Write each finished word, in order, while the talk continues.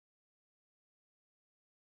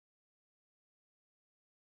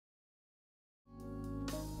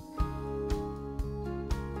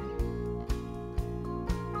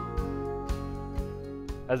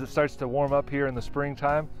as it starts to warm up here in the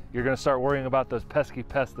springtime, you're going to start worrying about those pesky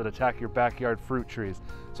pests that attack your backyard fruit trees.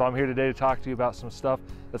 So I'm here today to talk to you about some stuff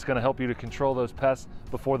that's going to help you to control those pests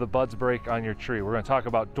before the buds break on your tree. We're going to talk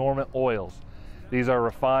about dormant oils. These are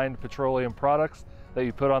refined petroleum products that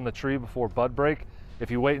you put on the tree before bud break. If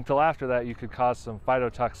you wait until after that, you could cause some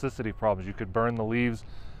phytotoxicity problems. You could burn the leaves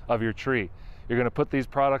of your tree. You're going to put these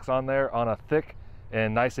products on there on a thick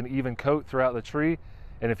and nice and even coat throughout the tree.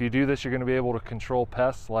 And if you do this, you're going to be able to control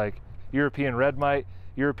pests like European red mite,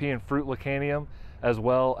 European fruit licanium, as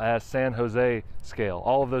well as San Jose scale.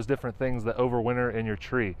 All of those different things that overwinter in your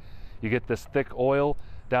tree. You get this thick oil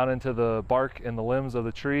down into the bark and the limbs of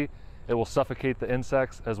the tree. It will suffocate the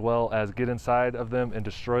insects as well as get inside of them and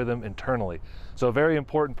destroy them internally. So a very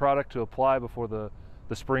important product to apply before the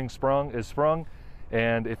spring is sprung.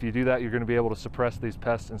 And if you do that, you're going to be able to suppress these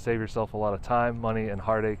pests and save yourself a lot of time, money, and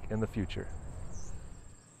heartache in the future.